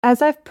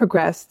As I've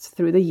progressed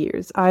through the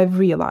years, I've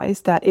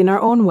realized that in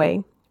our own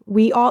way,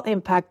 we all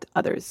impact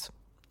others.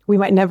 We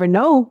might never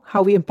know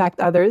how we impact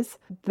others.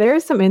 There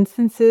are some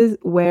instances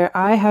where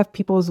I have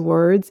people's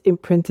words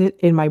imprinted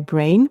in my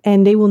brain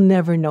and they will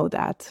never know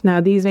that.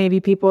 Now, these may be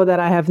people that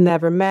I have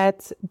never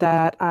met,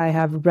 that I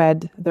have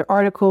read their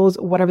articles,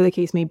 whatever the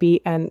case may be,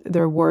 and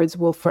their words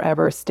will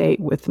forever stay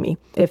with me.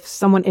 If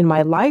someone in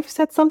my life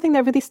said something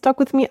that really stuck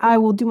with me, I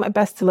will do my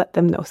best to let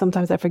them know.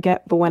 Sometimes I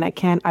forget, but when I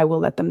can, I will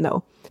let them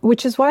know.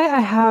 Which is why I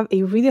have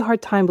a really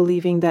hard time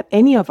believing that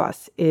any of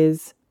us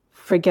is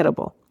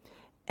forgettable.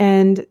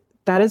 And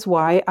that is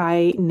why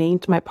I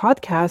named my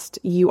podcast,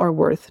 You Are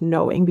Worth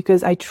Knowing,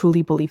 because I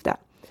truly believe that.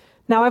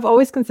 Now, I've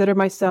always considered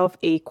myself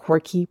a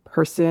quirky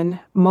person,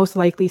 most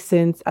likely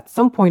since at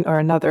some point or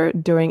another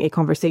during a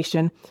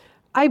conversation,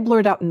 I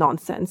blurt out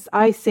nonsense.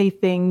 I say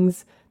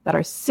things that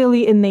are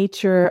silly in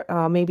nature.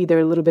 Maybe they're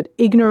a little bit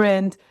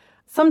ignorant.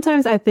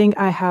 Sometimes I think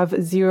I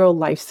have zero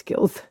life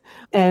skills,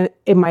 and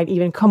it might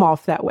even come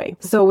off that way.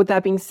 So with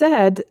that being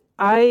said,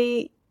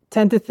 I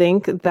tend to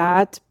think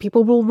that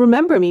people will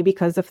remember me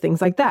because of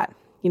things like that.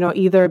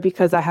 Either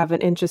because I have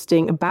an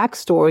interesting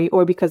backstory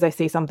or because I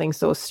say something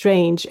so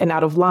strange and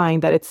out of line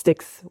that it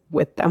sticks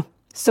with them.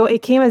 So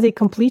it came as a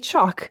complete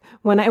shock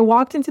when I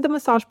walked into the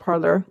massage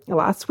parlor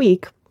last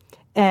week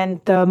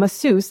and the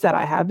masseuse that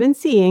I have been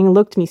seeing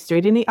looked me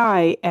straight in the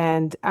eye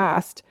and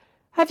asked,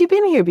 "Have you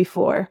been here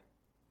before?"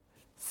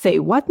 Say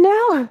what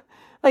now?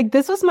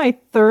 This was my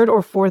third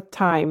or fourth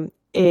time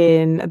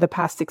in the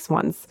past 6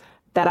 months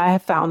that I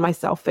have found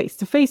myself face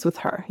to face with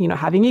her,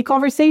 having a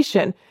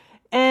conversation.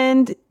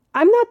 And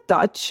I'm not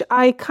Dutch.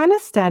 I kind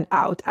of stand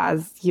out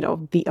as,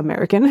 the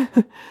American.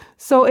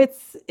 So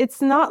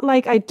it's not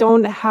like I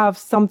don't have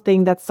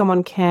something that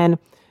someone can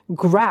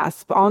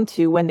grasp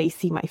onto when they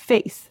see my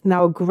face.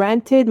 Now,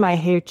 granted, my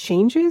hair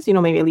changes,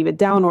 maybe I leave it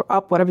down or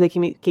up, whatever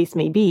the case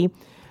may be.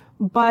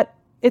 But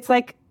it's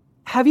like,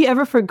 have you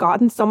ever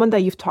forgotten someone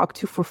that you've talked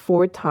to for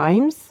 4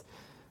 times?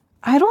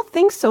 I don't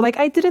think so.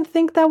 I didn't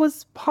think that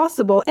was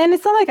possible. And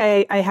it's not like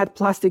I had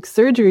plastic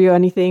surgery or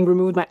anything,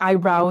 removed my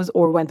eyebrows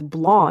or went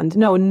blonde.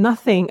 No,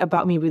 nothing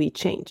about me really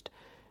changed.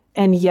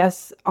 And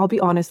yes, I'll be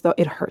honest though,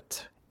 it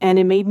hurt. And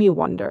it made me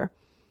wonder,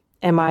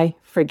 am I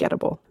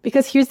forgettable?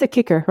 Because here's the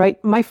kicker,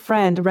 right? My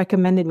friend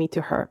recommended me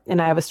to her.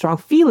 And I have a strong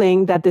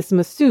feeling that this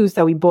masseuse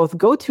that we both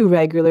go to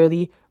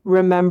regularly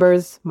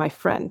remembers my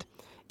friend.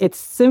 It's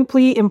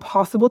simply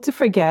impossible to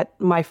forget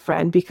my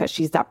friend because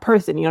she's that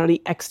person,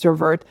 the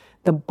extrovert,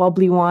 the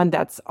bubbly one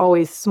that's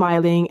always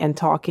smiling and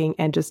talking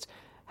and just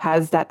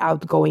has that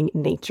outgoing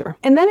nature.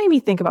 And that made me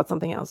think about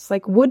something else.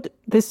 Would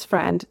this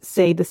friend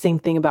say the same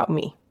thing about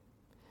me?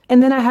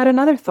 And then I had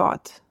another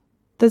thought.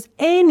 Does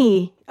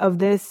any of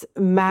this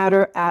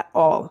matter at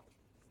all?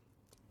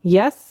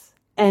 Yes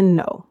and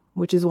no,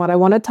 which is what I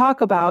want to talk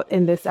about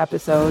in this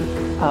episode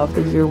of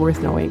the You're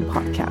Worth Knowing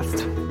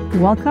podcast.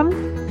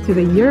 Welcome to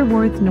the You're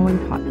Worth Knowing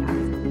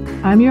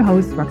podcast. I'm your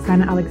host,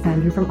 Roxana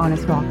Alexandru from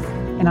Honest Rocks,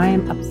 and I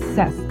am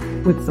obsessed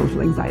with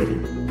social anxiety.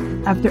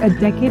 After a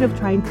decade of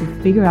trying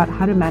to figure out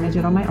how to manage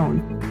it on my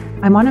own,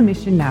 I'm on a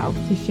mission now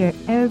to share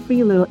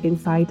every little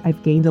insight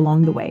I've gained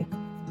along the way.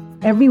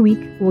 Every week,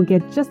 we'll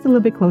get just a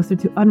little bit closer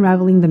to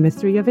unraveling the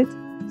mystery of it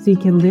so you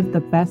can live the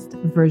best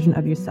version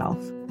of yourself.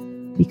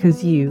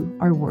 Because you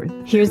are worth.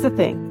 Here's the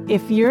thing.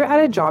 If you're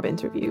at a job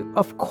interview,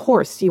 of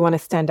course you want to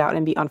stand out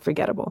and be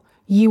unforgettable.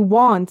 You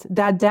want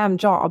that damn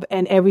job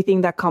and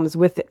everything that comes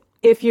with it.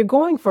 If you're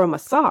going for a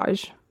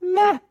massage,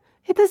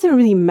 it doesn't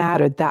really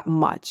matter that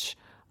much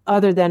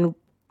other than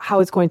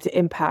how it's going to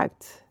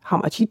impact how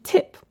much you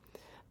tip.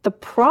 The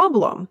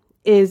problem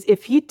is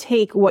if you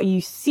take what you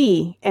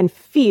see and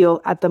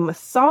feel at the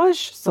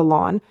massage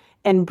salon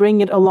and bring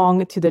it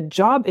along to the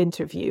job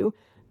interview,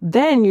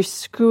 then you're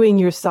screwing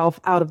yourself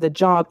out of the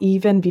job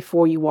even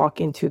before you walk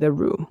into the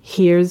room.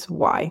 Here's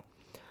why.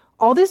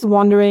 All this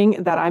wondering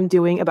that I'm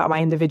doing about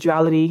my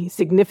individuality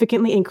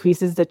significantly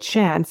increases the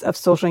chance of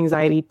social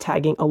anxiety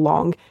tagging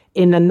along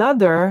in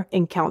another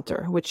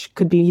encounter, which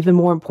could be even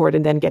more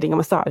important than getting a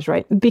massage,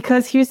 right?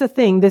 Because here's the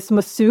thing, this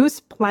masseuse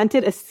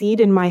planted a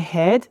seed in my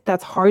head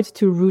that's hard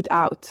to root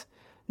out.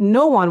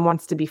 No one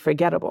wants to be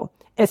forgettable,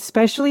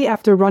 especially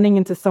after running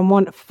into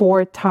someone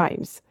 4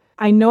 times.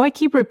 I know I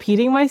keep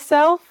repeating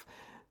myself,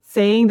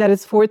 saying that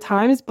it's 4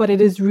 times, but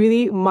it is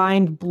really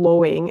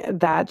mind-blowing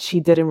that she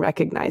didn't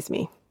recognize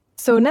me.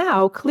 So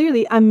now,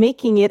 clearly, I'm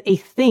making it a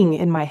thing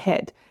in my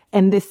head.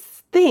 And this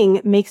thing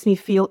makes me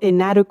feel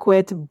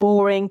inadequate,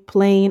 boring,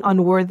 plain,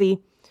 unworthy,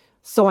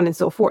 so on and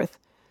so forth.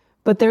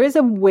 But there is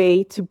a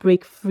way to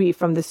break free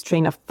from this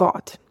train of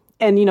thought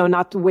and,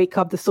 not to wake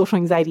up the social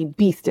anxiety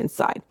beast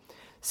inside.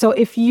 So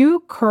if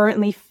you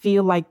currently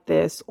feel like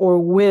this or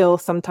will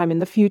sometime in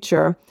the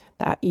future,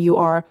 that you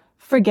are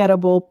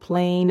forgettable,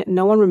 plain,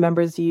 no one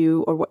remembers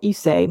you or what you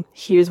say,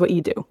 here's what you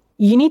do.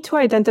 You need to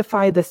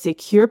identify the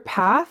secure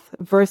path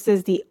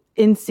versus the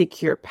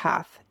insecure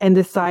path and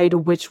decide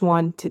which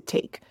one to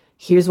take.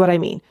 Here's what I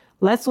mean.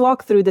 Let's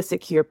walk through the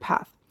secure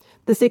path.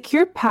 The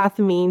secure path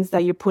means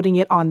that you're putting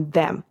it on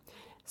them.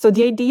 So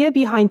the idea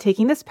behind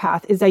taking this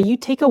path is that you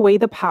take away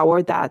the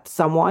power that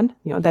someone,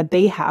 that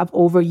they have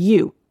over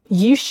you.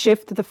 You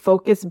shift the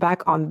focus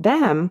back on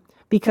them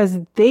because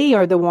they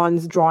are the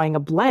ones drawing a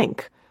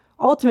blank.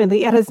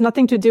 Ultimately, it has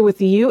nothing to do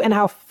with you and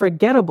how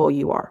forgettable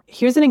you are.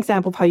 Here's an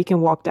example of how you can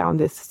walk down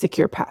this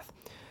secure path.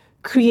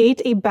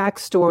 Create a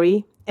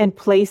backstory and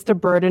place the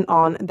burden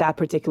on that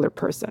particular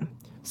person.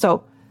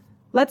 So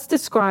let's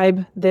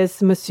describe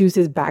this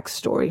masseuse's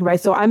backstory, right?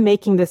 So I'm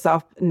making this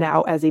up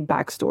now as a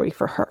backstory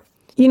for her.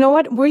 You know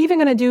what? We're even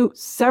going to do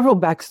several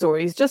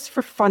backstories just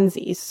for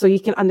funsies so you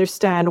can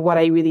understand what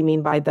I really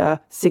mean by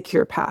the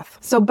secure path.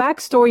 So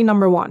backstory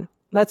number 1,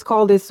 let's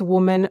call this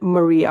woman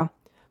Maria.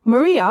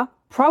 Maria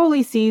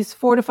probably sees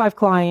 4 to 5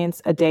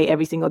 clients a day,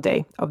 every single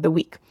day of the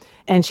week.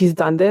 And she's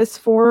done this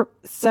for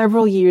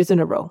several years in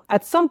a row.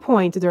 At some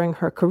point during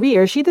her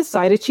career, she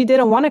decided she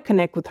didn't want to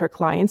connect with her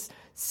clients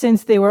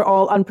since they were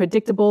all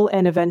unpredictable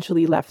and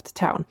eventually left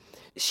town.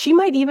 She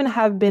might even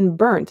have been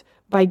burnt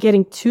by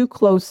getting too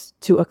close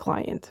to a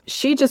client.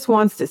 She just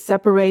wants to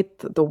separate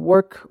the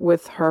work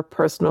with her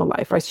personal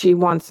life, right? She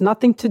wants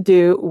nothing to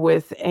do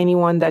with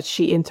anyone that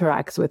she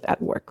interacts with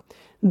at work.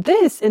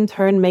 This, in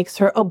turn, makes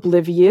her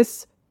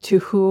oblivious to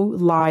who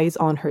lies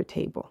on her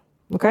table.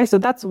 Okay, so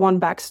that's one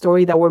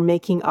backstory that we're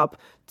making up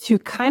to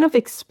kind of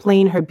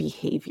explain her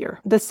behavior.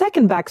 The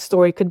second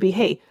backstory could be,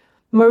 hey,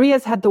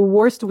 Maria's had the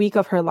worst week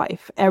of her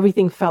life.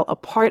 Everything fell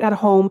apart at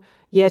home,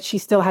 yet she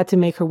still had to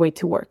make her way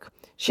to work.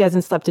 She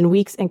hasn't slept in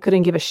weeks and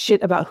couldn't give a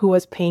shit about who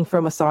was paying for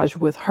a massage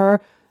with her,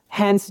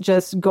 hence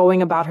just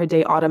going about her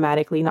day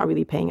automatically, not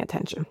really paying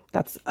attention.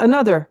 That's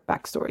another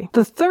backstory.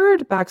 The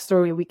third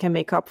backstory we can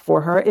make up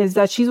for her is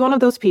that she's one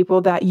of those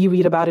people that you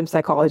read about in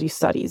psychology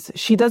studies.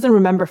 She doesn't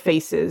remember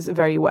faces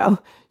very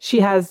well. She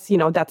has,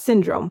 that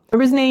syndrome.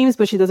 Remembers names,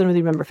 but she doesn't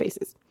really remember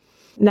faces.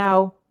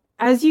 Now,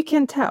 as you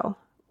can tell,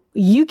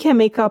 you can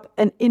make up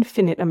an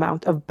infinite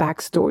amount of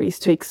backstories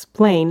to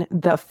explain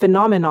the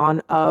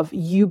phenomenon of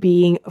you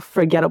being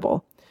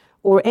forgettable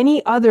or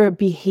any other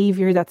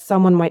behavior that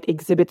someone might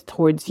exhibit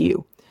towards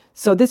you.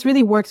 So this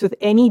really works with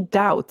any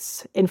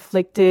doubts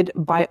inflicted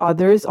by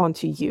others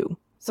onto you.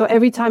 So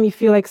every time you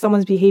feel like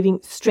someone's behaving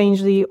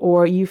strangely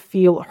or you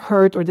feel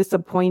hurt or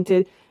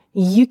disappointed,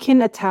 you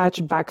can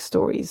attach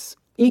backstories.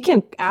 You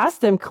can ask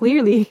them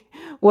clearly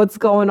what's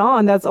going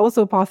on. That's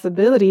also a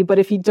possibility. But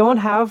if you don't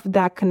have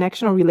that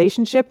connection or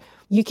relationship,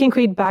 you can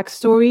create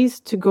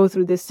backstories to go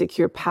through this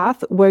secure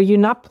path where you're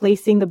not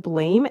placing the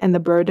blame and the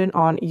burden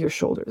on your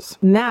shoulders.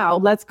 Now,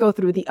 let's go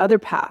through the other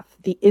path,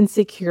 the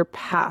insecure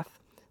path.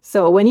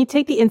 So when you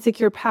take the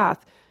insecure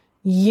path,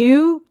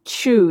 you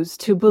choose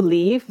to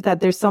believe that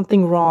there's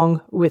something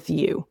wrong with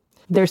you.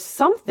 There's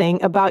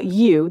something about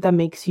you that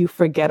makes you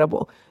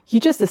forgettable. You're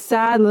just a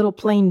sad little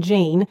plain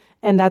Jane,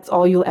 and that's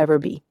all you'll ever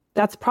be.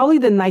 That's probably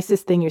the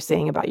nicest thing you're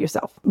saying about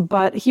yourself.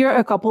 But here are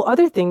a couple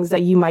other things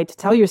that you might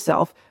tell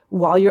yourself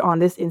while you're on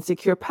this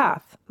insecure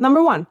path.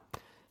 Number 1,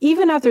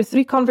 even after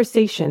 3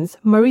 conversations,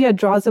 Maria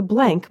draws a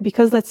blank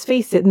because, let's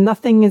face it,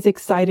 nothing is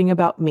exciting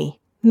about me.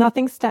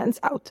 Nothing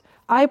stands out.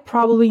 I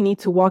probably need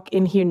to walk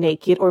in here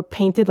naked or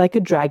painted like a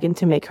dragon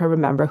to make her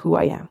remember who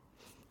I am.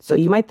 So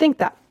you might think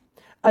that.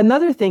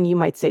 Another thing you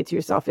might say to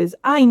yourself is,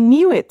 I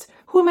knew it.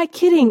 Who am I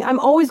kidding? I'm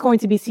always going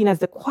to be seen as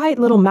the quiet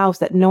little mouse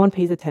that no one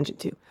pays attention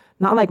to.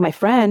 Not like my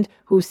friend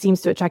who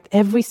seems to attract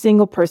every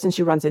single person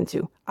she runs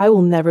into. I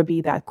will never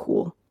be that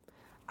cool.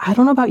 I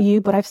don't know about you,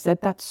 but I've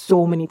said that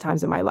so many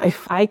times in my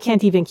life. I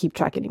can't even keep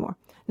track anymore.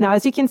 Now,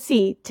 as you can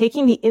see,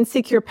 taking the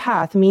insecure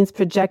path means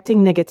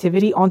projecting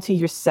negativity onto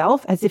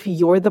yourself as if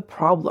you're the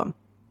problem.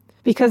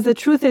 Because the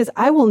truth is,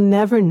 I will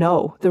never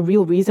know the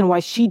real reason why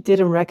she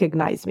didn't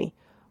recognize me.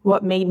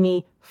 What made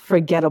me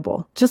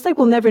forgettable. Just like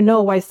we'll never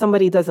know why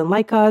somebody doesn't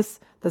like us,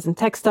 doesn't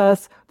text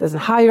us, doesn't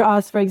hire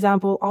us, for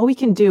example. All we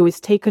can do is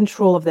take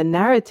control of the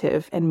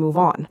narrative and move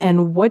on.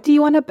 And what do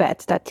you want to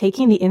bet that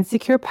taking the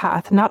insecure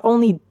path not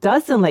only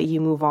doesn't let you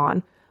move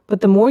on,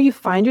 but the more you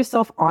find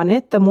yourself on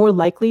it, the more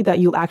likely that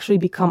you'll actually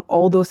become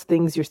all those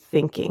things you're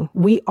thinking.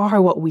 We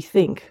are what we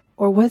think.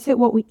 Or was it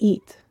what we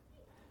eat?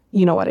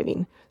 You know what I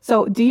mean.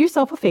 So do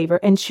yourself a favor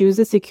and choose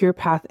a secure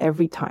path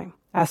every time.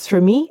 As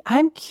for me,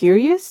 I'm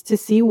curious to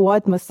see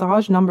what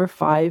massage number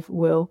 5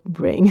 will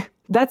bring.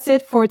 That's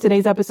it for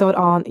today's episode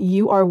on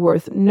You Are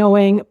Worth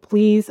Knowing.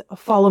 Please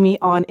follow me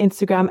on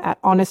Instagram at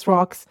Honest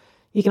Rocks.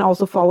 You can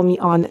also follow me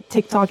on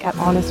TikTok at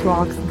Honest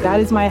Rocks. That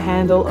is my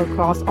handle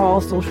across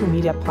all social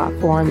media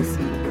platforms.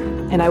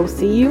 And I will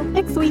see you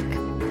next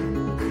week.